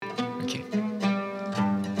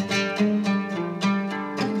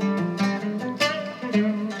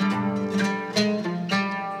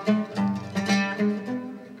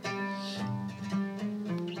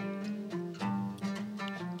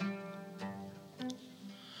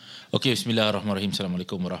Okey, bismillahirrahmanirrahim.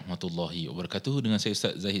 Assalamualaikum warahmatullahi wabarakatuh. Dengan saya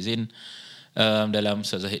Ustaz Zahid Zain dalam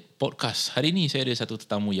Ustaz Zahid Podcast. Hari ini saya ada satu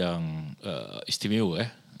tetamu yang istimewa,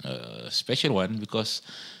 special one, because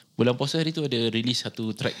bulan puasa hari tu ada release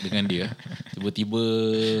satu track dengan dia. Tiba-tiba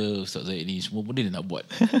Ustaz Zahid ni semua benda dia nak buat.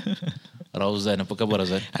 Rauzan, apa khabar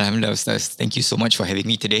Rauzan? Alhamdulillah Ustaz. Thank you so much for having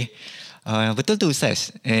me today. Betul tu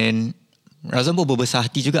Ustaz. And Rauzan pun berbesar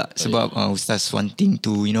hati juga sebab Ustaz wanting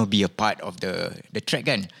to be a part of the track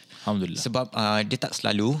kan. Alhamdulillah. Sebab dia tak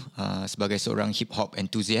selalu sebagai seorang hip hop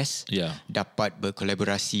enthusiast dapat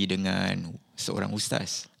berkolaborasi dengan seorang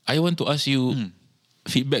ustaz. I want to ask you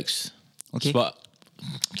feedbacks. Okay. Sebab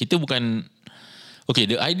kita bukan... Okay,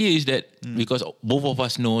 the idea is that because both of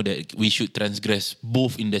us know that we should transgress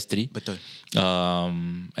both industry. Betul.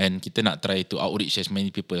 And kita nak try to outreach as many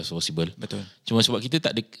people as possible. Betul. Cuma sebab kita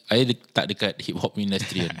tak dekat hip hop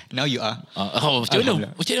industry kan. Now you are. Macam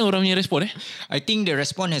mana orang punya respon I think the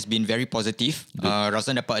response has been very positive.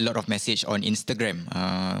 Rauzan dapat a lot of message on Instagram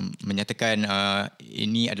menyatakan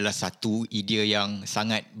ini adalah satu idea yang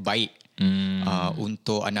sangat baik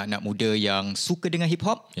untuk anak-anak muda yang suka dengan hip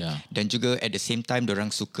hop dan juga at the same time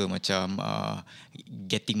dorang suka macam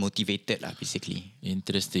getting motivated lah basically.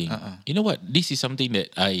 Interesting. You know what? This is something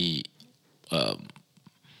that I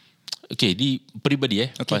di peribadi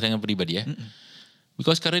pasangan peribadi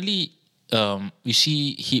because currently we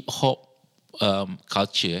see hip hop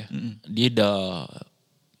culture dia dah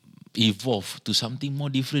evolve to something more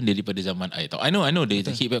different daripada zaman I tahu. I know the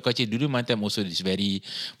hip hop culture dulu my time also is very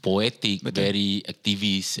poetic, very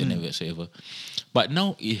activist and whatsoever. But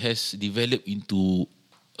now it has developed into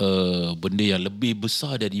benda yang lebih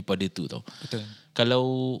besar daripada tu tau. Betul.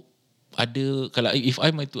 Kalau if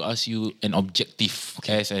I might to ask you an objective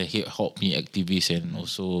as a hip hop activist and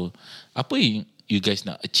also apa yang you guys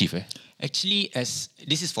nak achieve Actually, as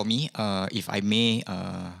this is for me, if I may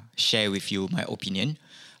share with you my opinion.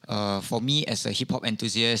 For me, as a hip hop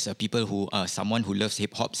enthusiast, someone who loves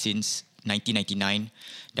hip hop since 1999,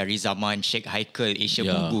 dari zaman Sheikh Haikal, Asia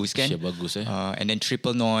Bagus kan, Asia Bagus and then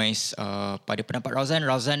Triple Noise. Pada pendapat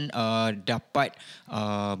Rauzan dapat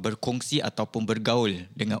berkongsi ataupun bergaul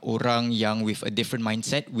dengan orang yang with a different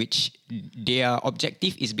mindset, which their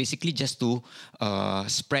objective is basically just to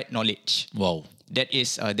spread knowledge. Wow. That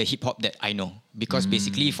is the hip hop that I know. Because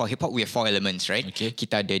basically for hip hop we have 4 elements, right? Okay.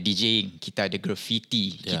 Kita ada DJing, kita ada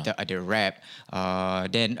graffiti, kita ada rap.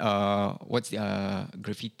 Then what's the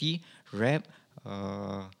graffiti, rap?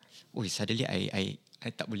 Suddenly I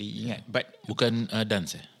tak boleh ingat. But bukan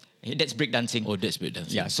dance that's breakdancing. Oh, that's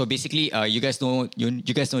breakdancing. Yeah, so basically you guys know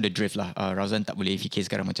the drift lah. Rauzan tak boleh fikir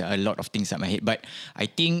sekarang macam a lot of things at my head. But I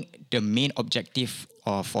think the main objective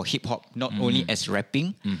for hip hop, not only as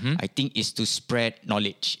rapping, I think is to spread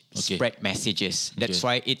knowledge, spread messages. That's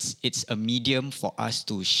why it's a medium for us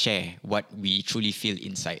to share what we truly feel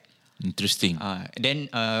inside. Interesting. Then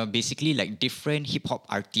basically like different hip hop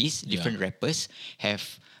artists, different rappers have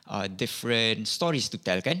different stories to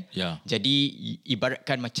tell kan. Jadi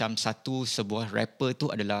ibaratkan macam sebuah rapper tu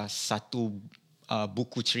adalah satu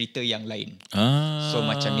buku cerita yang lain. So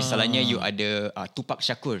macam misalnya you ada Tupac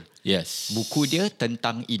Shakur. Yes. Buku dia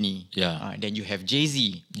tentang ini. Then you have Jay-Z.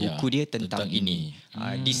 Buku dia tentang ini.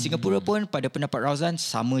 Di Singapura pun pada pendapat Rauzan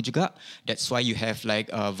sama juga. That's why you have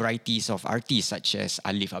like varieties of artists such as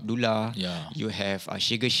Alif Abdullah. You have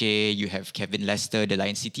Sugar Shay. You have Kevin Lester, the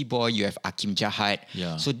Lion City Boy. You have Akim Jahat.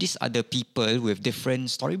 So these are the people with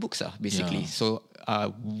different storybooks basically. So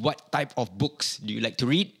what type of books do you like to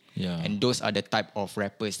read? And those are the type of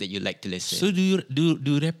rappers that you like to listen. So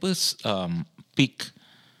do rappers pick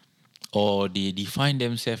or they define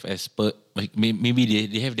themselves as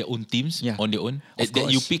maybe they have their own teams on their own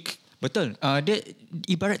that you pick? Betul. Dia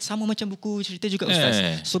ibarat sama macam buku cerita juga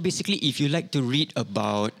Ustaz. So basically if you like to read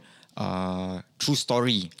about true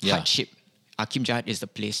story, hardship, Akim Jahat is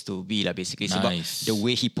the place to be lah basically. Sebab the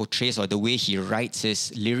way he portrays or the way he writes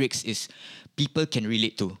his lyrics is people can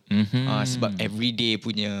relate to. Sebab everyday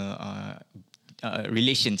punya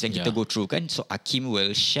relations yang kita go through kan. So Akim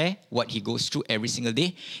will share what he goes through every single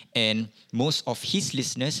day, and most of his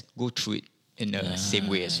listeners go through it in the same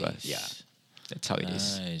way as well. That's how it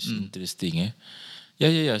is. Interesting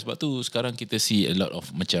Ya. Sebab tu sekarang kita see a lot of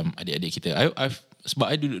macam adik-adik kita. Sebab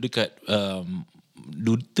I duduk dekat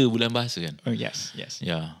Duta Bulan Bahasa kan. Yes.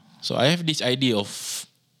 So I have this idea of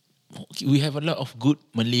we have a lot of good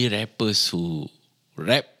Malay rappers who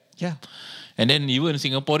rap. And then even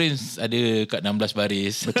Singaporeans ada kat 16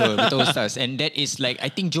 baris. Betul Ustaz. And that is like, I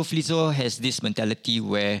think Joe Flizzo has this mentality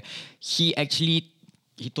where he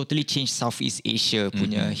totally changed Southeast Asia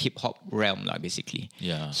punya hip hop realm lah basically.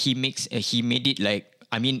 He made it like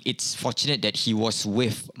I mean, it's fortunate that he was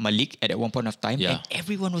with Malik at one point of time, Yeah. and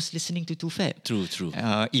everyone was listening to Too Fat. True.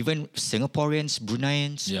 Even Singaporeans,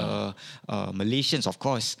 Bruneians, Malaysians, of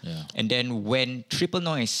course. Yeah. And then when Triple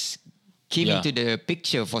Noise came into the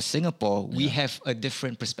picture for Singapore, we have a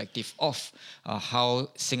different perspective of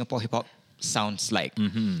how Singapore hip hop sounds like.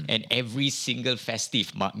 And every single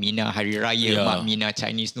festive, Mak Mina Hari Raya, Mak Mina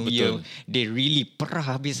Chinese New Year, they really perah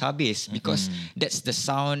habis-habis because that's the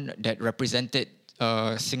sound that represented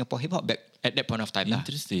Singapore hip hop back at that point of time.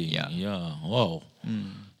 Interesting. Wow.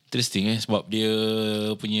 Interesting sebab dia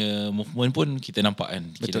punya movement pun kita nampak kan.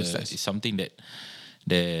 Betul, it's something that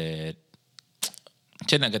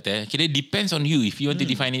macam nak kata kira depends on you. If you want to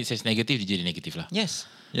define it as negative, dia jadi negatif lah.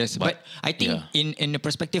 Yes, but I think in the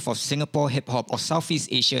perspective of Singapore hip hop or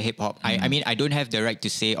Southeast Asia hip hop, I mean, I don't have the right to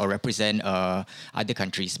say or represent other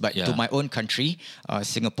countries, but to my own country,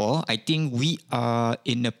 Singapore, I think we are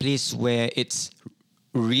in a place where it's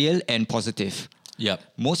real and positive.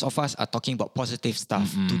 Most of us are talking about positive stuff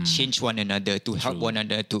to change one another, to help one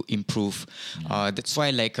another to improve. That's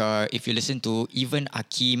why, like, if you listen to even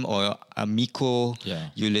Akim or Miko,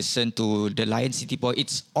 you listen to the Lion City Boy,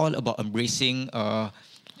 it's all about embracing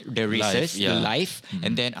the races, the life,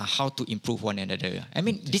 and then how to improve one another. I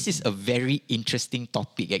mean, this is a very interesting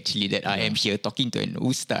topic actually that I am here talking to an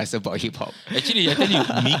ustaz about hip hop. Actually, I tell you,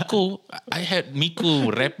 I had Miko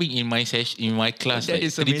rapping in my class That like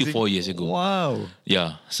is 3 to amazing. 4 years ago. Wow.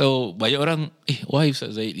 Yeah. So banyak orang, why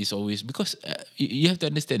Ustaz Zaid is always, because you have to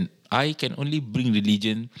understand, I can only bring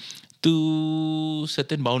religion to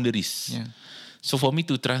certain boundaries. So for me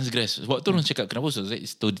to transgress, sebab tu orang cakap kenapa Ustaz Zaid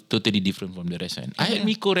is totally different from the rest. I had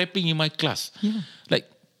Miko rapping in my class, like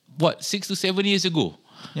 6 to 7 years ago.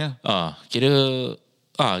 Kira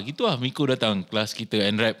gitu lah Miko datang kelas kita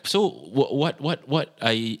and rap. So what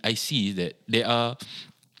I see is that there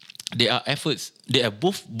are efforts, there are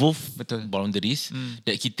both boundaries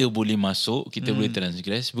that kita boleh masuk, kita boleh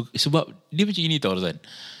transgress. Sebab dia macam ini tau Rauzan.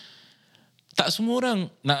 Tak semua orang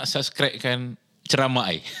nak subscribekan ceramah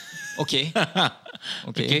I. Okay.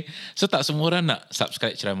 So tak semua orang nak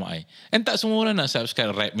subscribe ceramah I, and tak semua orang nak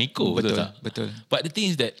subscribe rap Miko. Betul. But the thing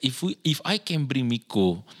is that if I can bring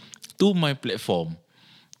Miko to my platform,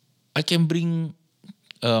 I can bring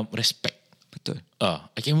respect. Betul.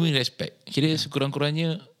 I can bring respect. Kira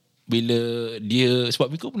sekurang-kurangnya bila dia, sebab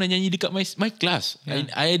Miko pernah nyanyi dekat my class. I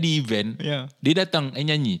ada event, dia datang I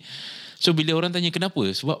nyanyi. So bila orang tanya kenapa,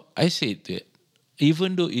 sebab I said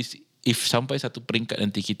even though if sampai satu peringkat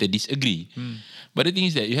nanti kita disagree, but the thing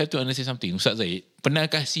is that you have to understand something. Ustaz Zaid pernah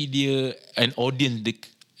kasih dia an audience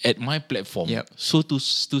at my platform, so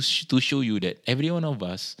to show you that every one of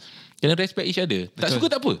us kena respect each other. Tak suka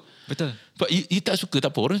tak apa. Betul. But you tak suka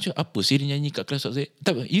tak apa. Orang cakap apa sih dia nyanyi kat kelas Ustaz Zaid.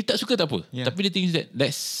 Tak apa. You tak suka tak apa. Tapi the thing is that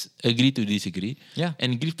let's agree to disagree,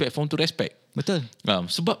 and give platform to respect. Betul.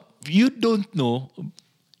 Sebab you don't know.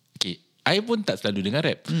 Okay, I pun tak selalu dengar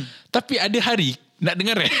rap, tapi ada hari nak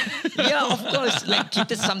dengar rap. Of course. Like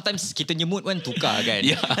sometimes kita nyemut kan tukar kan.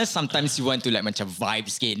 Sometimes you want to like macam vibe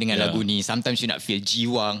sikit dengan lagu ni. Sometimes you nak feel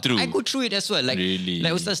jiwang. True. I go through it as well. Like, really?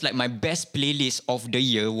 Like Ustaz, like my best playlist of the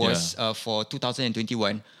year was for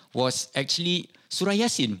 2021 was actually Surah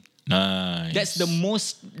Yasin. Nice. That's the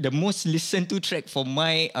most listened to track for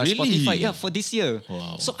my Spotify for this year.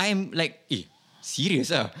 Wow. So I'm like, serious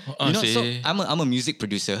you know, so I'm a music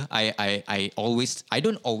producer. I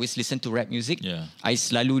don't always listen to rap music. I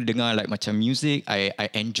selalu dengar like macam music. I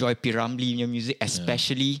enjoy P. Ramlee punya music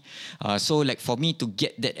especially. So like for me to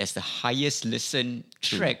get that as the highest listen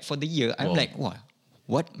track for the year, I'm like, what?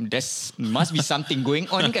 Must be something going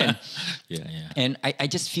on kan? And I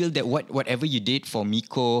just feel that whatever you did for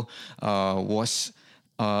Miko was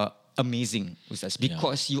amazing, Ustaz,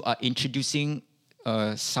 because you are introducing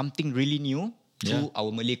something really new to our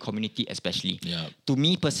Malay community especially. To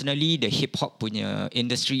me personally, the hip-hop punya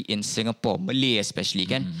industry in Singapore, Malay especially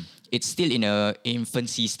kan, it's still in a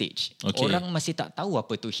infancy stage. Orang masih tak tahu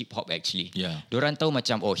apa tu hip-hop actually. Diorang tahu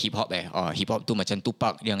macam, hip-hop hip-hop tu macam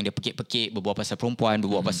Tupac yang dia pekik-pekik, berbual pasal perempuan,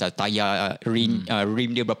 berbual pasal tayar rim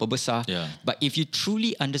dia berapa besar. But if you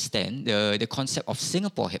truly understand the concept of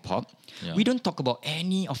Singapore hip-hop, we don't talk about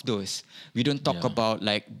any of those. We don't talk about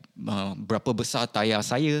like berapa besar tayar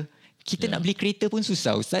saya. Kita nak beli kereta pun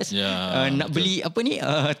susah, Ustaz. Nak beli apa ni,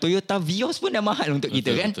 Toyota Vios pun dah mahal untuk kita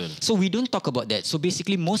kan. So we don't talk about that. So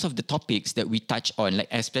basically most of the topics that we touch on, like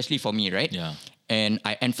especially for me, right? And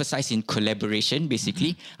I emphasize in collaboration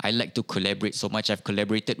basically. I like to collaborate so much. I've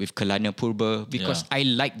collaborated with Kelana Purba because I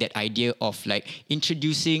like that idea of like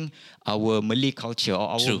introducing our Malay culture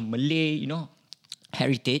or our Malay,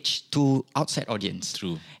 heritage to outside audience.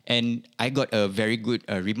 True. And I got a very good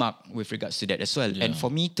remark with regards to that as well. Yeah. And for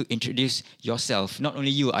me to introduce yourself, not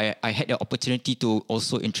only you, I had the opportunity to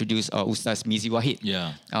also introduce Ustaz Mizi Wahid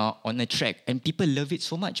on a track. And people love it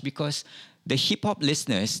so much because the hip-hop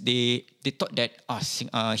listeners, they thought that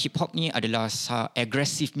hip-hop ni adalah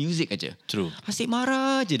aggressive music aja. True. Asyik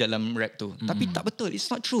marah je dalam rap tu. Tapi tak betul, it's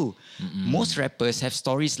not true. Most rappers have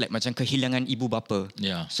stories like macam kehilangan ibu bapa.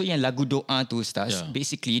 Yeah. So yang lagu doa tu Ustaz,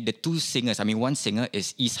 basically the two singers, one singer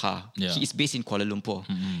is Isha. Yeah. He is based in Kuala Lumpur.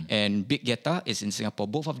 And Big Geta is in Singapore.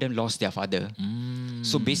 Both of them lost their father.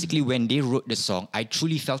 So basically when they wrote the song, I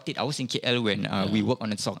truly felt it. I was in KL when we worked on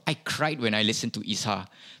the song. I cried when I listened to Isha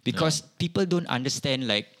because people don't understand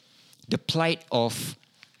like the plight of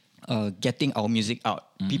getting our music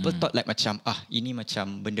out. People thought like macam ini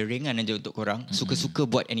macam benda ringan aja untuk korang. Suka-suka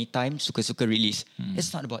buat anytime, suka-suka release.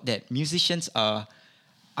 It's not about that. Musicians are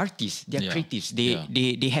artists, they are creatives.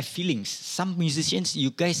 They have feelings. Some musicians you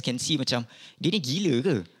guys can see macam dia ni gila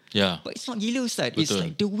ke? Yeah. But it's not gila Ustaz. It's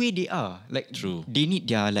Betul. like the way they are. Like True. they need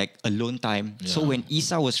their like alone time. Yeah. So when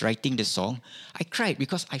Isa was writing the song, I cried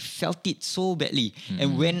because I felt it so badly.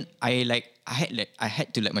 And when I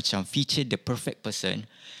had to like macam feature the perfect person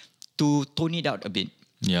to tone it out a bit.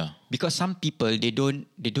 Yeah. Because some people they don't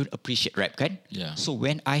appreciate rap kan? Yeah. So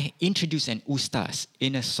when I introduce an ustaz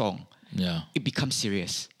in a song, it becomes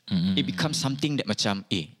serious. It becomes something that macam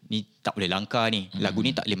ni tak boleh langkah ni. Lagu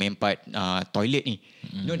ni tak boleh mempat toilet ni.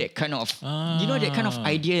 You know that kind of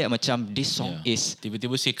idea that macam this song is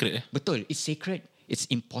tiba-tiba sacred Betul, it's sacred, it's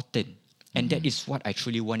important. And that is what I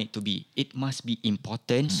truly want it to be. It must be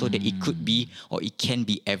important so that it could be or it can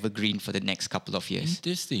be evergreen for the next couple of years.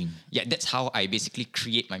 Interesting. Yeah, that's how I basically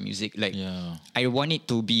create my music. Like I want it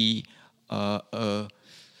to be a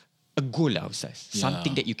goal lah, Ustaz.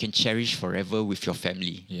 Something that you can cherish forever with your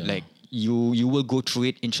family. Like you will go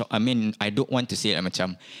through it. I mean, I don't want to say that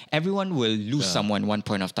macam everyone will lose someone one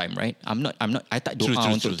point of time, right? I tak doa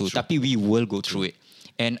untuk tu, tapi we will go through it.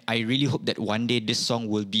 And I really hope that one day this song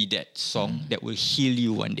will be that song that will heal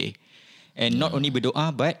you one day. And not only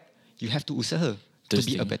berdoa, but you have to usaha to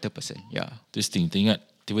be a better person. Yeah. Interesting. Teringat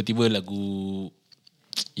tiba-tiba lagu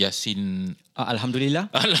Yasin.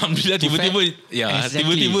 Alhamdulillah. Alhamdulillah tiba-tiba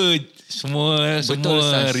tiba-tiba semua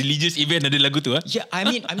religious event ada lagu tu Yeah, I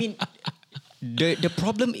mean the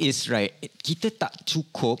problem is right, kita tak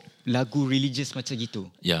cukup lagu religious macam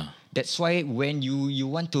gitu. Yeah. That's why when you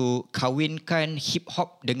want to kawinkan hip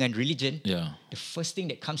hop dengan religion, the first thing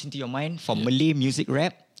that comes into your mind for Malay music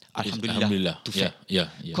rap, Alhamdulillah.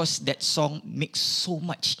 Because that song makes so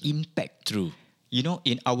much impact. True. You know,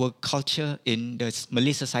 in our culture, in the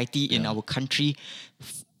Malay society, in our country,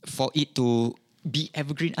 for it to be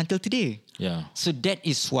evergreen until today. Yeah. So that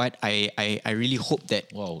is what I really hope that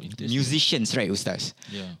musicians, right, Ustaz,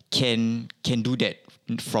 can do that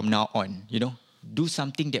from now on. You know, do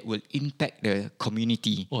something that will impact the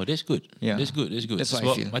community. Oh, that's good. Yeah. That's good. That's what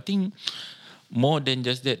I feel. I think more than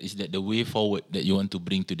just that is that the way forward that you want to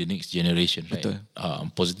bring to the next generation, right?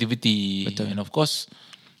 Positivity. Betul. And of course,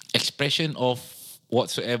 expression of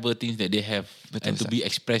whatsoever things that they have. Betul, and to be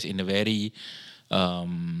expressed in a very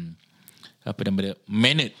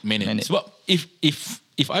mannered. Sebab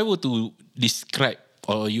if I were to describe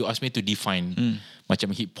or you ask me to define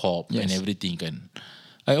macam hip hop and everything kan,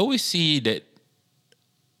 I always see that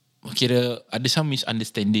kira ada some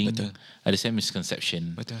misunderstanding, ada some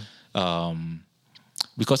misconception.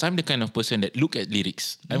 Because I'm the kind of person that look at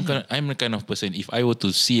lyrics. I'm the kind of person, if I were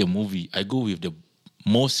to see a movie, I go with the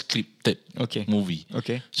most scripted movie.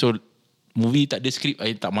 So movie tak ada script,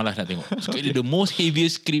 I tak malas nak tengok. So the most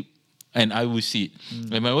heaviest script and I will see it.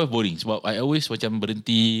 And my wife boring sebab I always macam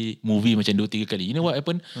berhenti movie macam 2-3 kali. You know what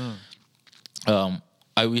happened?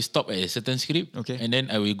 I will stop at a certain script and then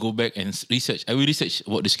I will go back and research. I will research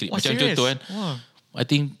about the script. Macam contoh kan, I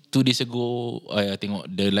think 2 days ago I tengok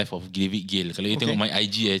The Life of David Gale. Kalau you tengok my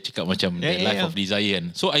IG, I cakap macam The Life of Desire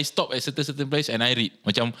kan. So I stop at certain place and I read.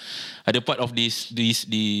 Macam ada part of this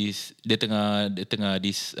dia tengah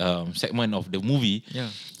this segment of the movie.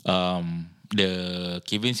 The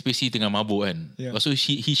Kevin Spacey tengah mabuk kan. So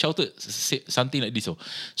he shouted something like this.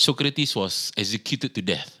 Socrates was executed to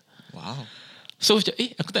death. Wow. So macam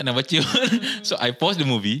aku tak nak baca. So I pause the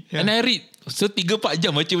movie and I read. So 3-4 jam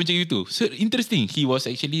baca macam itu. So interesting. He was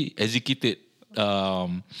actually executed.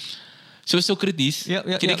 So Socrates,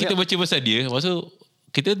 kita baca pasal dia. So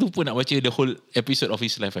kita tu pun nak baca the whole episode of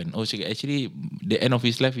his life kan. Oh, actually the end of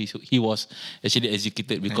his life he was actually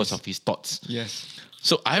executed because of his thoughts. Yes.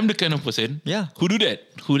 So I'm the kind of person who do that.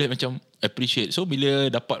 Who like macam appreciate. So bila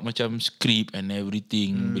dapat macam script and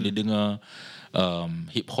everything, bila dengar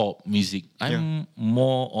hip hop music. I'm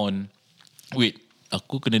more on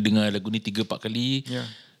aku kena dengar lagu ni 3-4 kali.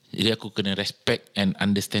 Jadi aku kena respect and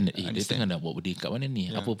understand that dia tengah nak buat benda kat mana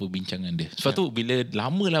ni, apa perbincangan dia. Sebab tu bila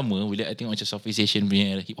lama-lama bila I tengok macam Southeast Asian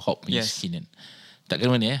punya hip hop punya scene kan,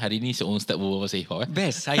 takkan mana hari ni seorang start berbual pasal hip hop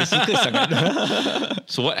Best, saya suka sangat.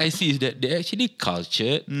 So what I see is that they actually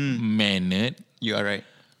cultured, mannered, You are right,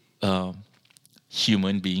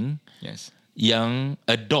 human being yang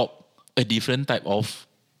adopt a different type of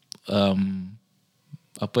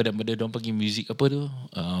apa nama dia, diorang panggil music apa tu,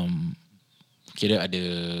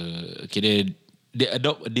 they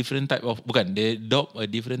adopt a different type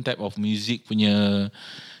of music punya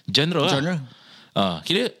genre.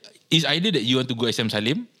 Kira is either that you want to go SM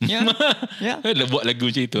Salim, buat lagu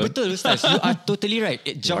macam itu. Betul Ustaz, you are totally right.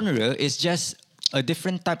 Genre is just a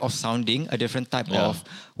different type of sounding, a different type of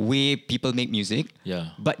way people make music.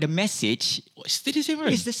 But the message is still the same,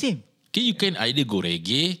 right? It's the same. Okay, you can either go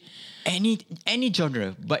reggae, any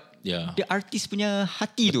genre, but the artist punya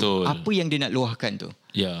hati tu, apa yang dia nak luahkan tu.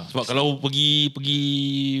 Sebab kalau pergi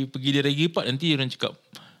di reggae part, nanti orang cakap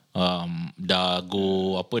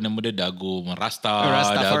dago apa nama dia, dago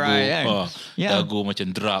dago macam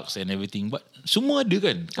drugs and everything, but semua ada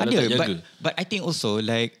kan kalau tak jaga. But I think also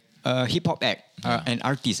like hip hop act, an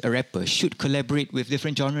artist, a rapper should collaborate with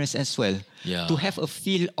different genres as well, to have a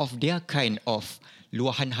feel of their kind of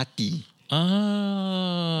luahan hati.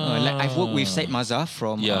 Like I've worked with Said Mazhar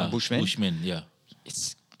from Bushman.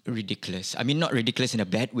 It's ridiculous. I mean, not ridiculous in a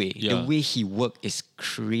bad way. The way he worked is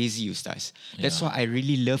crazy, Ustaz. That's why I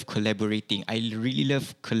really love collaborating. I really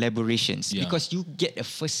love collaborations because you get a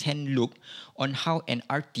first-hand look on how an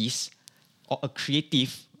artist or a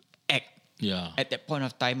creative act at that point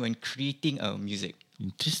of time when creating a music.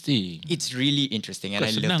 Interesting. It's really interesting and I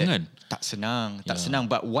love that. Kan? Tak senang.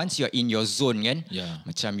 But once you're in your zone kan,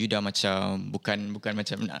 macam you dah macam bukan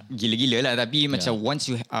macam nak gila-gila lah, tapi macam once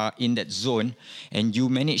you are in that zone and you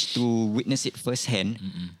manage to witness it first hand,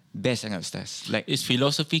 best sangat Ustaz. Like it's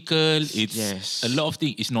philosophical, it's a lot of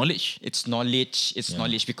things, it's knowledge. It's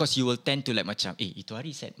knowledge because you will tend to like macam itu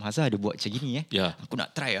hari Said Mazhar ada buat macam gini aku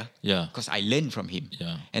nak try because I learn from him.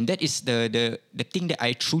 And that is the thing that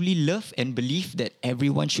I truly love and believe that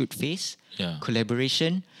everyone should face.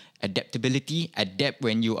 Collaboration, adaptability, adapt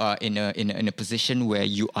when you are in a position where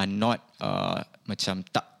you are not macam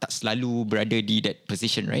tak selalu berada di that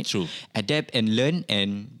position, right? True. Adapt and learn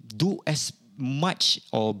and do as much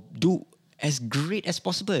or do as great as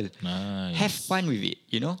possible. Nice. Have fun with it,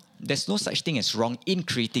 you know. There's no such thing as wrong in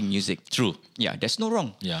creating music. True. There's no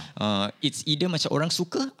wrong. It's either macam orang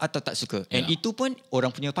suka atau tak suka. And itu pun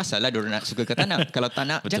orang punya pasal lah, diorang nak suka ke tak nak. Kalau tak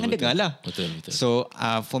nak, jangan dengar lah. Betul. So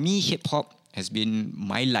for me, hip hop has been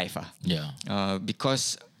my life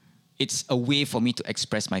because it's a way for me to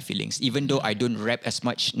express my feelings. Even though I don't rap as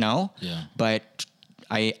much now, but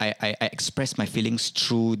I express my feelings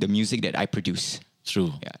through the music that I produce.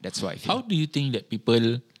 True. That's what I feel. How do you think that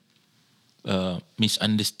people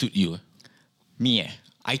misunderstood you? Me,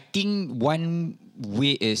 I think one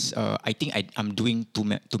way is I think I'm doing too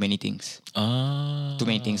many things. Too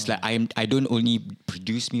many things. Like I don't only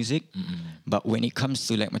produce music, but when it comes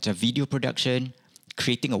to like macam video production,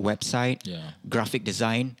 creating a website, graphic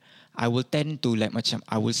design, I will tend to like macam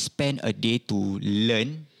I will spend a day to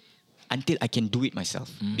learn until I can do it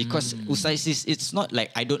myself. Because Ustaz, it's not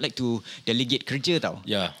like I don't like to delegate kerja tau.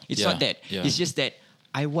 It's not that. It's just that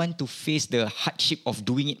I want to face the hardship of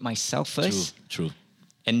doing it myself first. True.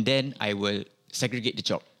 And then I will segregate the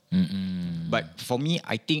job. But for me,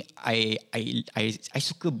 I think I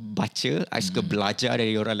suka baca, I suka belajar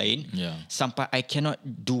dari orang lain sampai I cannot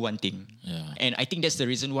do one thing. And I think that's the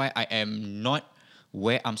reason why I am not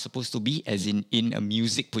where I'm supposed to be, as in a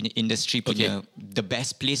music punya industry punya the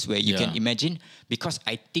best place where you can imagine, because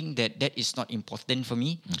I think that is not important for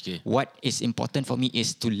me. What is important for me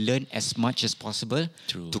is to learn as much as possible,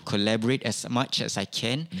 to collaborate as much as I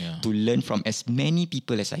can, to learn from as many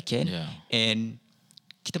people as I can, and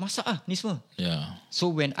kita masak ni semua. So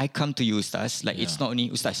when I come to you Ustaz, like it's not only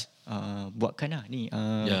Ustaz buatkan ni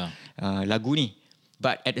lagu ni,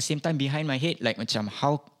 but at the same time behind my head like macam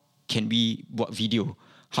how can we buat video?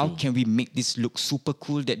 How can we make this look super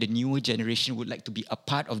cool that the newer generation would like to be a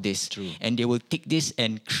part of this? And they will take this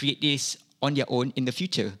and create this on their own in the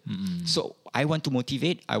future. So I want to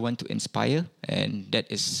motivate, I want to inspire, and that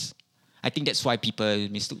is, I think that's why people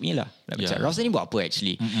mistook me lah. Like macam Rauzan ni buat apa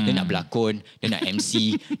actually? Dia nak berlakon, dia nak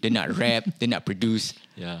MC, dia nak rap, dia nak produce.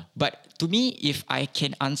 But to me, if I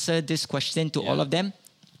can answer this question to all of them,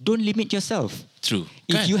 don't limit yourself. True.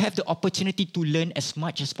 If you have the opportunity to learn as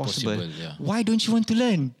much as possible, why don't you want to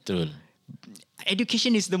learn? True.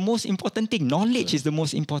 education is the most important thing. Knowledge is the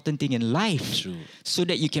most important thing in life. True. So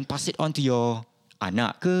that you can pass it on to your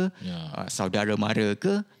anak ke, saudara mara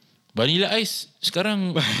ke. Vanilla Ice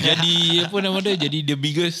sekarang jadi apa nama dia? Jadi the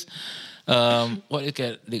biggest what you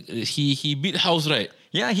call he build house, right?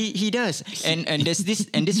 Yeah, he does. And there's this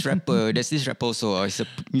rapper also, he's a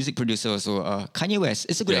music producer also, Kanye West.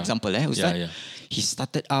 It's a good example, Ustaz. Yeah. He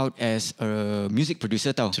started out as a music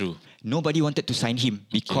producer tau. True. Nobody wanted to sign him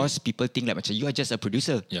because people think like macam you are just a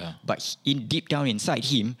producer. Yeah. But deep down inside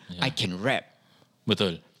him, I can rap.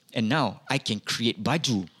 Betul. And now I can create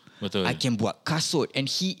baju. Betul. I can buat kasut, and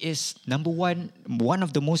he is one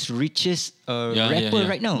of the most richest rapper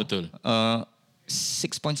right now. Betul.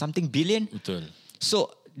 6 point something billion. Betul.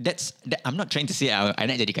 So that I'm not trying to say I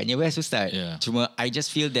nak jadi Kanye West, Ustaz. Yeah. Cuma I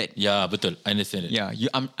just feel that. Yeah, betul. I understand it. Yeah,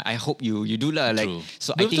 I hope you do lah. Like, true.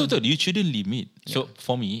 so I think betul. You shouldn't limit. So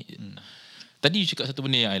for me, tadi you cakap satu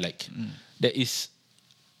benda yang I like. That is,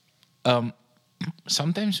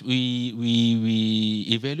 sometimes we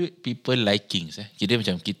evaluate people likings.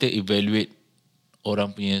 Kita evaluate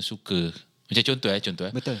orang punya suka. Macam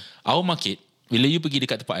contoh. Betul. Our market, bila you pergi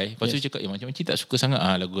dekat tempat lepas tu cakap macam tak suka sangat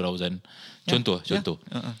lagu Rauzan. Contoh.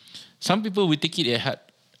 Some people will take it at heart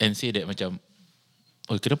and say that macam,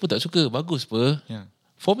 oh kenapa tak suka? Bagus apa?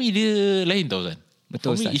 For me dia lain tau Zan.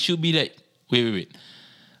 Betul. For me it should be like, wait.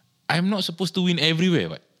 I'm not supposed to win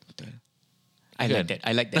everywhere, but. Betul. I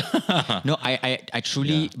like that. No, I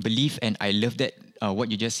truly believe and I love that. What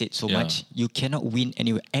you just said so much. You cannot win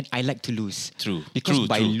anywhere, and I like to lose. True. Because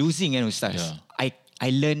by losing, Ustaz, I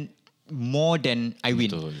learn more than I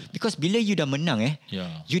win. Betul. Because bila you dah menang,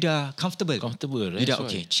 you dah comfortable. You dah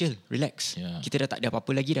okay, chill, relax. Kita dah tak ada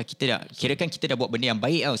apa-apa lagi dah. Kirakan kita dah buat benda yang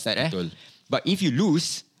baik, Ustaz. Betul. But if you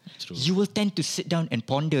lose, you will tend to sit down and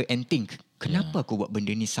ponder and think, kenapa aku buat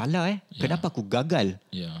benda ni salah? Kenapa aku gagal?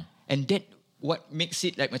 And that what makes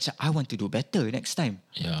it like macam I want to do better next time.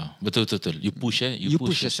 Yeah, betul. You push You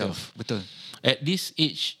push yourself. Betul. At this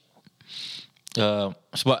age,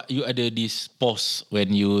 sebab you ada this pause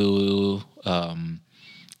when you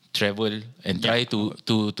travel and try to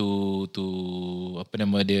apa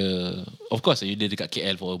nama dia, of course you dekat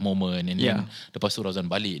KL for a moment and then lepas tu Rauzan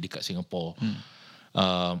balik dekat Singapore.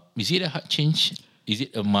 Is it a hard change? Is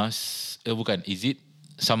it a must? Bukan. Is it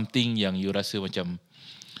something yang you rasa macam,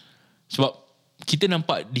 sebab kita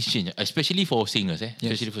nampak this change, especially for singers,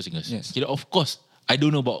 especially for singers. Kira, of course, I don't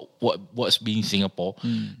know about what's being Singapore,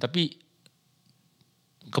 tapi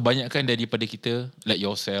kebanyakan daripada kita, like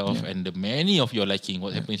yourself and the many of your liking, what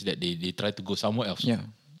happens is that they try to go somewhere else.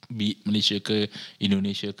 Be it Malaysia ke,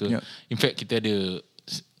 Indonesia ke. In fact, kita ada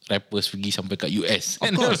rappers pergi sampai kat US. Of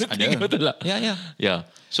course, ada. Betul lah. Yeah.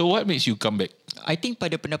 So what makes you come back? I think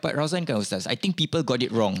pada pendapat Rauzan kan, Ustaz, I think people got it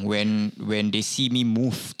wrong when they see me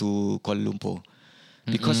move to Kuala Lumpur.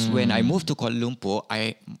 Because when I moved to Kuala Lumpur,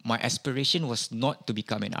 my aspiration was not to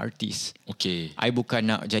become an artist. Okay. I bukan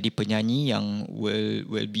nak jadi penyanyi yang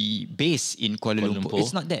will be based in Kuala Lumpur.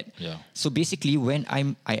 It's not that. So basically, when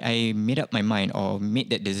I made up my mind or made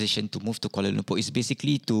that decision to move to Kuala Lumpur, is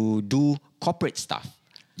basically to do corporate stuff.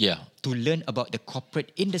 To learn about the corporate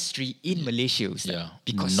industry in Malaysia.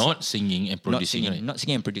 Because not singing and producing. Not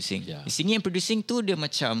singing and producing. Singing and producing tu dia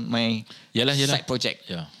macam my side project.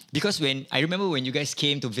 Because I remember when you guys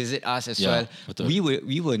came to visit us as well, betul.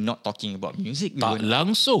 we were not talking about music. Tak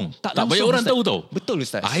langsung banyak orang tahu tau. Betul,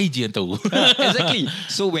 Ustaz. I je yang tahu. Exactly.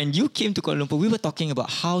 So when you came to Kuala Lumpur, we were talking about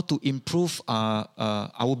how to improve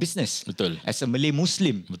our business. Betul. As a Malay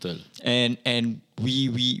Muslim. Betul. And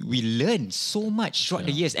we learn so much throughout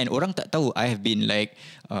the years, and orang tak tahu I have been like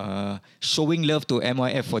showing love to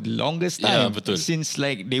MYF for the longest time, since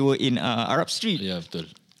like they were in Arab Street.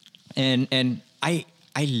 Betul. And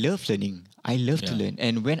I love learning. I love to learn.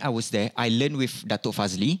 And when I was there, I learned with Datuk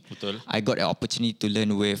Fazli. Betul. I got an opportunity to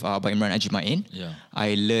learn with Abang Imran Ajmain.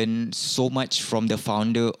 I learned so much from the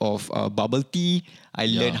founder of Bubble Tea.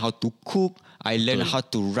 I learned how to cook. I learned how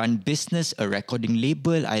to run business, a recording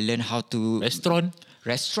label. I learned how to...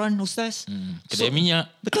 Restaurant, Ustaz. Kedai minyak.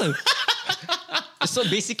 Betul. So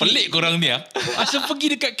basically... Pelik korang ni asal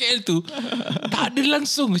pergi dekat KL tu, tak ada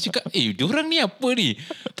langsung cakap, diorang ni apa ni?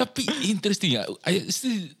 Tapi interesting. I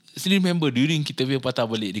still remember during kita punya patah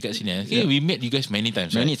balik dekat sini. We met you guys many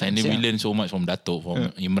times. And then we learn so much from Datuk,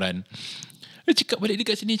 from Imran. Dia cakap balik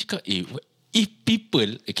dekat sini, cakap, if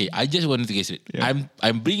people, I just want to get straight.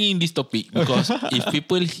 I'm bringing this topic because if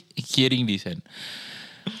people hearing this,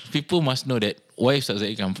 people must know that where Ustaz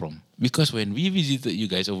Zaid come from. Because when we visited you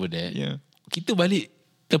guys over there, kita balik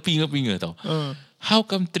terpinga-pinga tau. How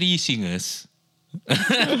come 3 singers?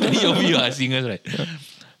 3 of you are singers, right?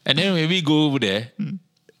 And then when we go over there,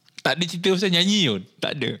 tak ada cerita pasal nyanyi pun.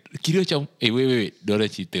 Tak ada. Kira macam wait. Diorang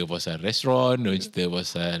cerita pasal restoran, diorang cerita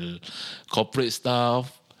pasal corporate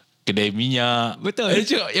stuff, kedai minyak. Betul.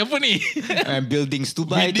 Cakap, apa ni? Buildings to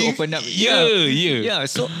buy, to open up. Yeah.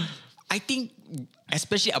 So I think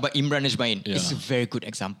especially about Imran Ajmain, it's a very good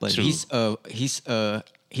example. True.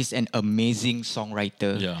 He's an amazing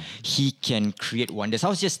songwriter. Yeah. He can create wonders. I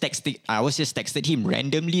was just texted him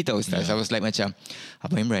randomly tau Ustaz. I was like macam,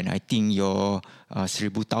 Abang Imran, I think your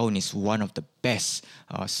 1000 Tahun is one of the best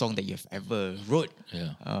song that you've ever wrote.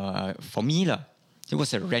 For me lah. It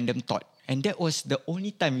was a random thought. And that was the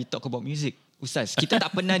only time we talk about music. Ustaz, kita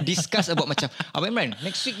tak pernah discuss about macam, Abang Imran,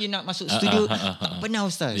 next week you nak masuk studio. Tak pernah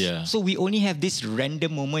Ustaz. So we only have this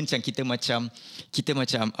random moments yang kita macam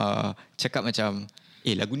cakap macam,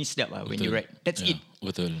 lagu ni sedap lah when you write. That's it.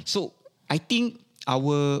 Betul. So I think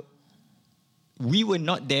we were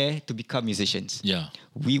not there to become musicians.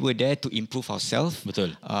 We were there to improve ourselves.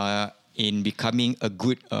 Betul. In becoming a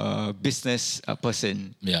good business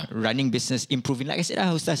person, running business, improving, like I said,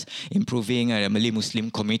 Ustaz, improving the Malay Muslim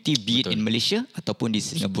community, be it in Malaysia ataupun di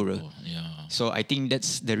Singapura. So I think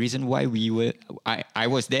that's the reason why I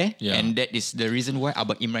was there, and that is the reason why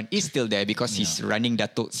Abang Imran is still there, because he's running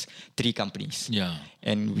Datuk's 3 companies.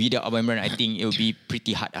 And without Abang Imran, I think it will be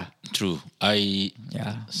pretty hard. True. I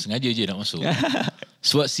sengaja je nak masuk.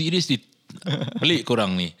 Sebab seriously pelik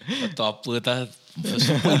korang ni. Atau apa tak.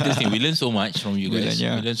 Super interesting. We learn so much from you guys.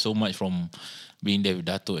 We learn so much from being there with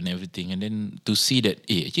Datuk and everything. And then to see that,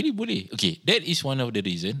 actually boleh. Okay, that is one of the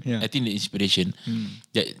reason. I think the inspiration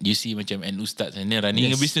that you see macam an ustaz and then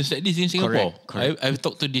running a business like this in Singapore. Correct. I've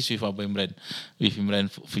talked to this with Abang Imran, with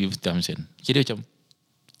Imran few times kan. Kira macam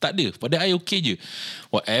tak ada. Pada I okay je.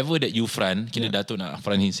 Whatever that you front, kira Datuk nak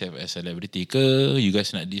front himself as celebrity ke, you guys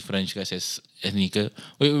nak different as ni ke.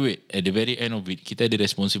 Wait. At the very end of it, kita ada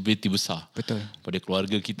responsibility besar. Betul. Pada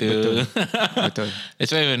keluarga kita. Betul. That's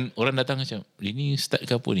why when orang datang macam, ini start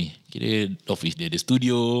ke apa ni? Kira office dia ada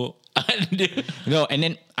studio. No, and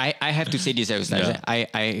then I have to say this, Ustaz.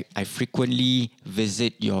 I frequently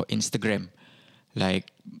visit your Instagram.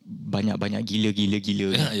 Like banyak-banyak gila.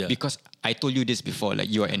 Because I told you this before,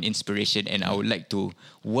 like you are an inspiration, and I would like to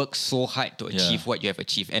work so hard to achieve what you have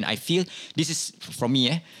achieved. And I feel this is from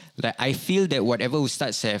me, like I feel that whatever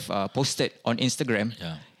Ustaz have posted on Instagram,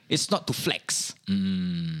 it's not to flex.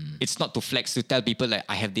 It's not to flex, to tell people like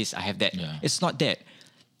I have this, I have that. It's not that.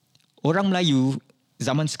 Orang Melayu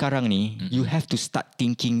zaman sekarang ni, you have to start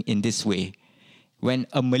thinking in this way.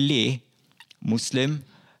 When a Malay Muslim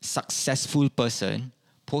successful person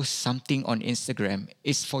posts something on Instagram,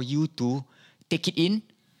 is for you to take it in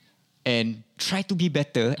and try to be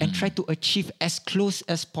better and try to achieve as close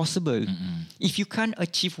as possible. If you can't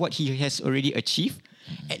achieve what he has already achieved,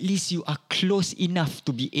 at least you are close enough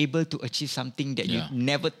to be able to achieve something that you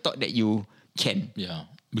never thought that you can.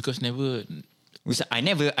 Because never Ustaz,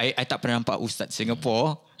 I tak pernah nampak Ustaz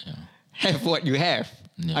Singapore have what you have.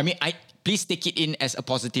 I mean, please take it in as a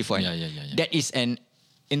positive one. That is an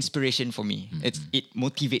inspiration for me. It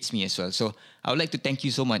motivates me as well. So I would like to thank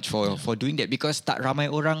you so much for doing that, because tak ramai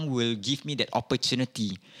orang will give me that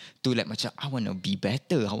opportunity to like macam, I want to be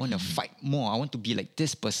better, I want to fight more, I want to be like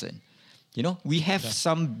this person. You know, we have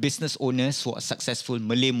some business owners who are successful,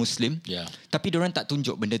 Malay Muslim, tapi diorang tak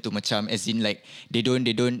tunjuk benda tu, macam as in like they don't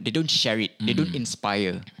share it, they don't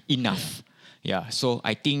inspire enough. So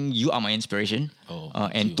I think you are my inspiration.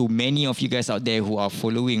 And to many of you guys out there who are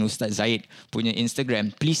following Ustaz Zaid punya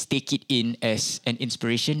Instagram, please take it in as an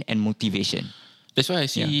inspiration and motivation. That's why I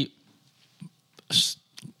see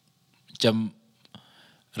macam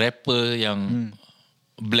rapper yang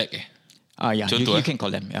black Contoh, you can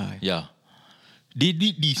call them. They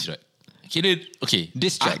did this, right? Kira, okay,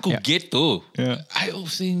 this track, aku ghetto. I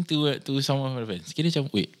was saying to some of my friends, kira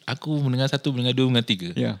macam, wait, aku mendengar 1, mendengar 2,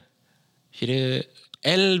 mendengar 3. Kira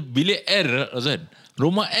bilik R, Rauzan.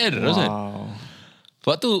 Rumah R, Rauzan.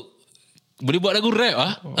 Sebab tu boleh buat lagu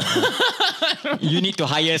rap You need to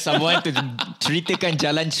hire someone to ceritakan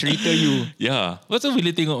jalan cerita you. Lepas tu bila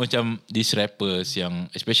tengok macam these rappers yang,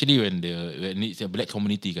 especially when it's a black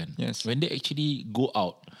community kan, when they actually go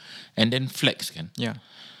out and then flex kan.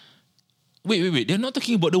 Wait, they're not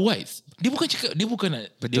talking about the whites. Dia bukan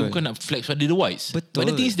nak flex pada the whites. But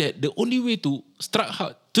the thing is that the only way to strike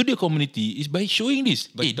hard to the community is by showing this.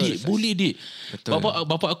 Dik, boleh dik.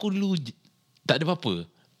 Bapa aku dulu tak ada apa-apa.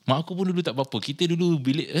 Mak aku pun dulu tak apa-apa. Kita dulu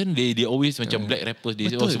bilik kan, they always macam black rappers, they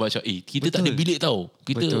always macam kita tak ada bilik tau.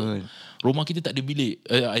 Rumah kita tak ada bilik.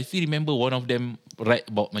 I still remember one of them write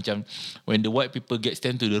about macam when the white people get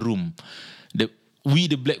stand to the room, we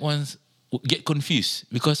the black ones get confused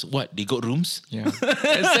because what, they got rooms. Yeah.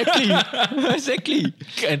 Exactly.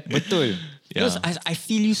 Kan? Betul. Yeah. Because I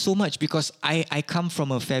feel you so much because I come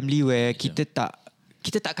from a family where kita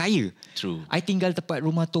tak kaya. True. I tinggal tempat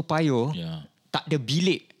rumah Toa Payoh. Yeah. Tak ada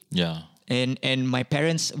bilik. Yeah. And my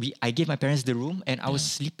parents, I gave my parents the room and I was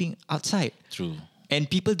sleeping outside. True. And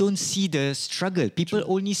people don't see the struggle. People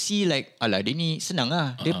only see like, alah dia ni senang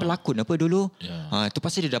lah. Dia pelakon apa dulu. Tu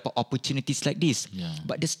pasal dia dapat opportunities like this.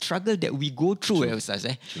 But the struggle that we go through, Ustaz,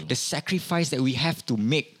 the sacrifice that we have to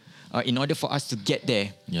make in order for us to get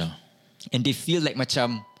there. Yeah. And they feel like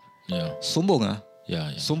macam sombong ah.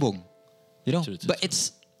 Yeah. Sombong. You know? True. But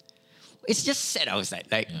it's just sad outside.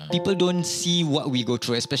 Like people don't see what we go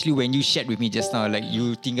through, especially when you shared with me just now, like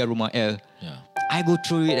you tinggal rumah L. Yeah. I go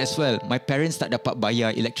through it as well. My parents tak dapat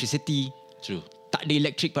bayar electricity. True. Tak ada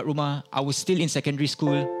electric kat rumah. I was still in secondary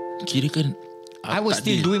school. Kira kan I was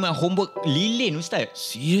still doing my homework lilin, Ustaz.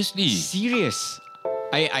 Seriously? Serious.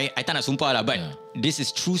 I tak nak sumpah lah, but this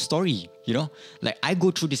is true story, you know. Like I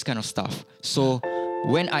go through this kind of stuff. So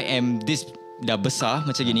when I am this dah besar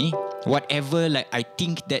macam gini, whatever like I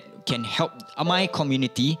think that can help my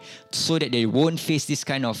community so that they won't face this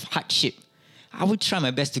kind of hardship, I will try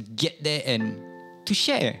my best to get there and to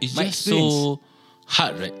share it's my just experience. so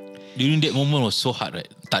hard, right? During that moment was so hard,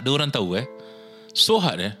 right? Tak ada orang tahu so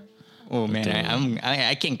hard Oh man,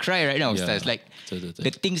 I can cry right now, Ustaz. Like betul.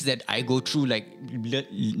 the things that I go through, like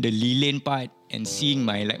the lilin part and seeing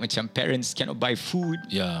my like macam parents cannot buy food.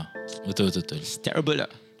 Yeah, betul. It's terrible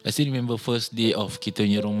lah. I still remember first day of kita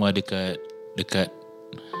punya rumah dekat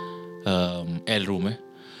L room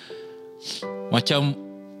Macam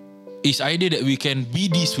it's either that we can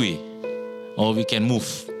be this way or we can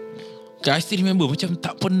move. I still remember macam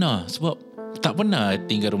tak pernah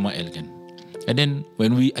tinggal rumah L kan. And then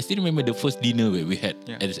I still remember the first dinner where we had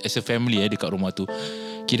as a family dekat rumah tu.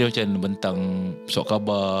 Kira macam bentang suap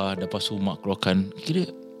khabar, lepas tu mak keluarkan. Kira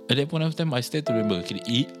at that point of time I still remember, kira,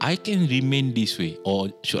 I can remain this way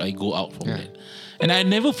or should I go out from that? And I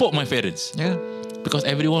never fought my parents. Yeah. Because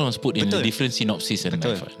everyone was put in a different synopsis and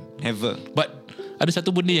life. Never. But ada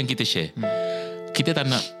satu benda yang kita share. Kita tak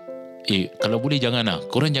nak kalau boleh jangan lah.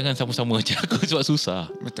 Korang jangan sama-sama je aku sebab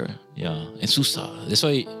susah. Betul. And susah. That's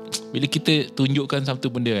why bila kita tunjukkan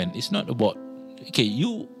satu benda kan, it's not about okay,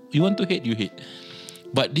 you want to hate, you hate.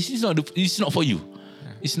 But this is not for you.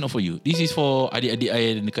 It's not for you. This is for adik-adik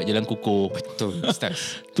I dekat Jalan Kukuh. Betul,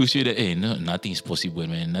 Ustaz. To show that nothing is possible,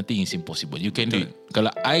 man. Nothing is impossible. You can do it.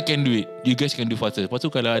 Kalau I can do it, you guys can do faster. Lepas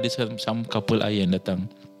tu kalau ada some couple I yang datang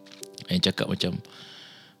and cakap macam,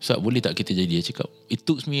 Ustaz, boleh tak kita jadi? Dia cakap, it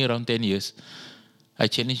took me around 10 years. I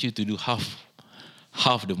challenge you to do half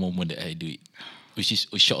the moment that I do it. Which is,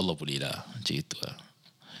 insyaAllah boleh lah. Macam itu lah.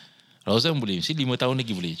 Rauzan boleh. Mesti 5 tahun lagi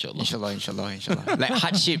boleh, insyaAllah. InsyaAllah. Like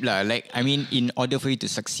hardship lah. Like, I mean, in order for you to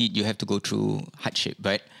succeed, you have to go through hardship.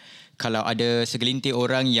 But kalau ada segelintir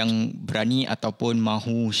orang yang berani ataupun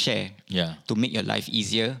mahu share to make your life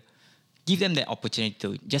easier, give them that opportunity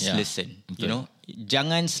to just listen. Betul. You know,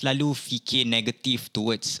 jangan selalu fikir negative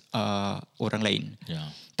towards orang lain.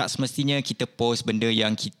 Tak semestinya kita post benda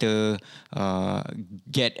yang kita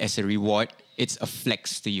get as a reward. It's a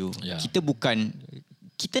flex to you.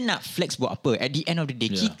 Kita nak flex buat apa? At the end of the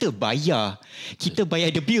day, kita bayar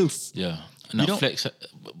the bills. Nak flex,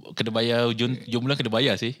 kena bayar jom bulan kena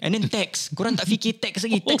bayar sih. And then tax. Korang tak fikir tax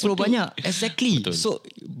lagi. Tax berapa banyak. Exactly. Betul. So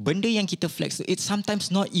benda yang kita flex, it's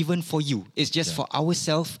sometimes not even for you. It's just for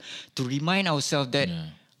ourselves to remind ourselves that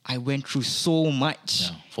I went through so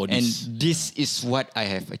much for this. And this is what I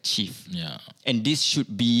have achieved. And this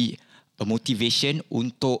should be a motivation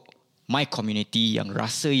untuk my community yang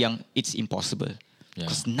rasa yang it's impossible.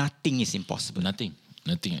 Because nothing is impossible. Nothing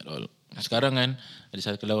at all. Sekarang kan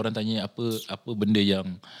ada kalau orang tanya apa benda yang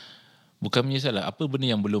bukan menyesal lah, apa benda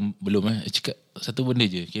yang belum cakap satu benda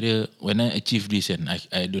je, kira when I achieve this and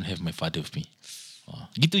I don't have my father with me.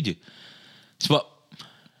 Gitu je. Sebab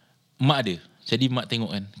mak ada. Jadi mak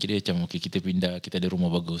tengok kan, kira macam okay, kita pindah, kita ada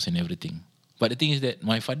rumah bagus and everything. But the thing is that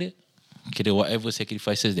my father, kira whatever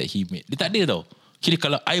sacrifices that he made, dia tak ada tau. Kira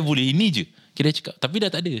kalau I boleh ini je, kira cakap, tapi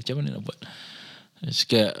dah tak ada, macam mana nak buat?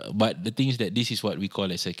 But the thing is that this is what we call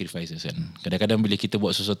as sacrifices kan. Kadang-kadang bila kita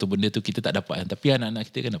buat sesuatu benda tu kita tak dapat kan, tapi anak-anak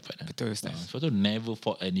kita kan dapat kan. Betul, Ustaz. Sebab tu never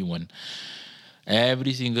fault anyone.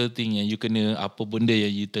 Every single thing yang you kena, apa benda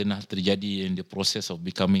yang you tengah terjadi in the process of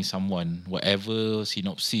becoming someone, whatever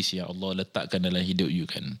synopsis yang Allah letakkan dalam hidup you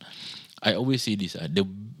kan. I always say this, the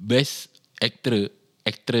best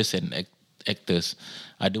actress and actors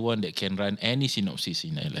are the one that can run any synopsis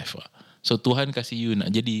in their life. So Tuhan kasih you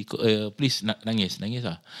nak jadi, please nangis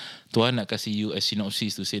lah. Tuhan nak kasih you a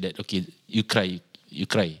synopsis to say that okay, you cry.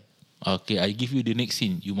 Okay, I give you the next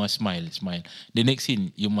scene, you must smile. The next scene,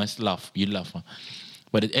 you must laugh, you laugh.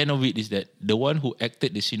 But at the end of it is that the one who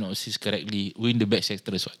acted the synopsis correctly win the best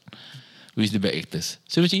actress. What? Who is the best actors?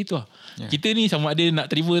 So macam itu lah. Kita ni sama ada nak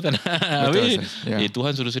terima tak nak. Betul.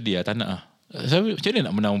 Tuhan suruh sedih tak nak lah. So, macam mana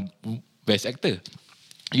nak menang best actor?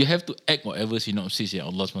 You have to act whatever synopsis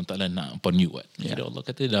yang Allah SWT nak upon you. Jadi Allah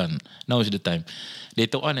kata done. Now is the time.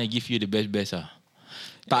 Later on I give you the best lah.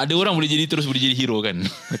 Tak ada orang boleh jadi hero kan?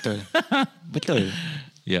 Betul.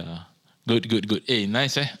 Yeah. Good.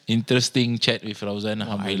 Nice interesting chat with Rauzan.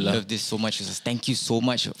 Alhamdulillah. I love this so much. Thank you so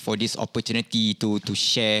much for this opportunity to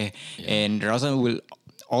share. And Rauzan will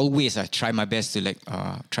always try my best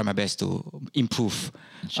to improve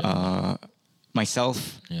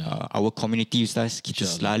myself, our community, Ustaz. Kita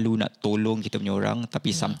selalu nak tolong kita punya orang,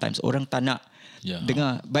 tapi sometimes orang tak nak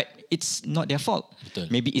dengar. But it's not their fault. Betul.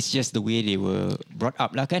 Maybe it's just the way they were brought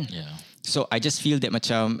up lah kan. So I just feel that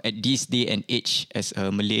macam at this day and age, as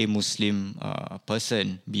a Malay Muslim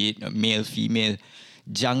person, be it male, female,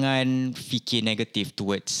 jangan fikir negative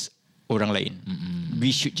towards orang lain.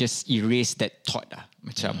 We should just erase that thought lah.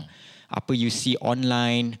 Macam apa you see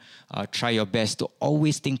online, try your best to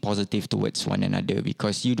always think positive towards one another,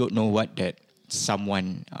 because you don't know what that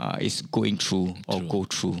someone is going through or go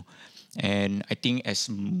through. And I think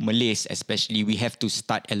as Malays especially, we have to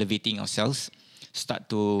start elevating ourselves, start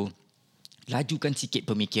to lajukan sikit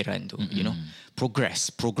pemikiran tu, you know,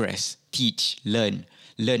 progress, teach, learn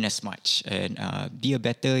as much, and be a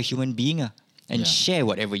better human being and share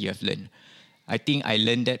whatever you have learned. I think I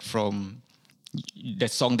learned that from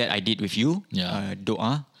the song that I did with you,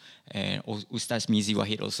 Doa, and Ustaz Mizi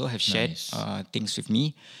Wahid also have shared things with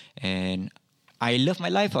me, and I love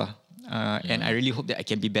my life and I really hope that I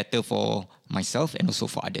can be better for myself and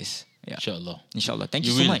also for others. InsyaAllah. Thank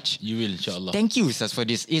you so much. You will, insyaAllah. Thank you, Ustaz, for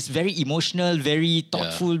this. It's very emotional, very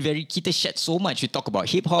thoughtful, kita shared so much. We talk about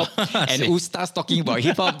hip-hop and Ustaz talking about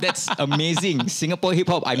hip-hop. That's amazing. Singapore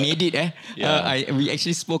hip-hop, I made it. We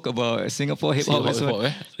actually spoke about Singapore hip-hop as well.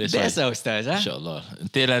 That's our Ustaz. InsyaAllah.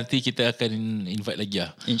 Nanti kita akan invite lagi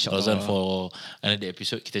InsyaAllah. Rauzan for another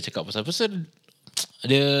episode. Kita cakap pasal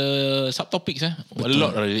ada subtopics. A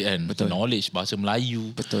lot really, kan. Knowledge, bahasa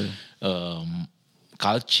Melayu.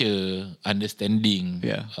 Culture, understanding,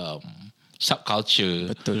 subculture.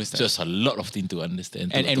 Just a lot of things to understand.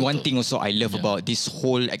 And one thing also I love about this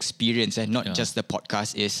whole experience, and not just the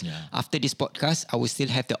podcast, is after this podcast, I will still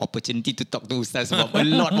have the opportunity to talk to Ustaz about a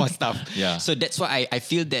lot more stuff. So that's why I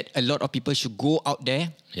feel that a lot of people should go out there,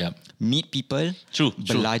 meet people,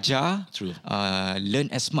 belajar, learn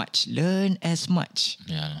as much. That's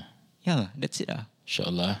it.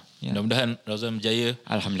 InsyaAllah. Mudah-mudahan Rauzan berjaya.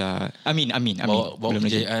 Alhamdulillah. Amin. Bawa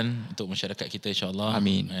kejayaan untuk masyarakat kita, insyaAllah.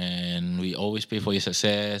 Amin. And we always pray for your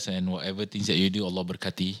success, and whatever things that you do, Allah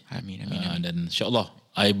berkati. Amin. Dan insyaAllah,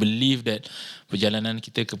 I believe that perjalanan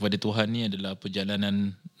kita kepada Tuhan ni adalah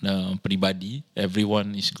perjalanan peribadi.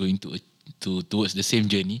 Everyone is going to towards the same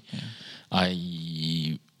journey.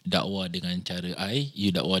 I dakwah dengan cara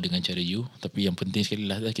you dakwah dengan cara you. Tapi yang penting sekali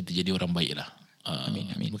lah, kita jadi orang baik lah. Amin.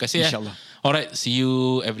 Terima kasih. InsyaAllah. Alright, see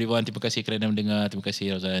you everyone. Terima kasih kerana mendengar. Terima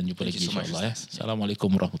kasih Rauzan. Jumpa lagi insyaAllah. Assalamualaikum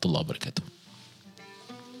warahmatullahi wabarakatuh.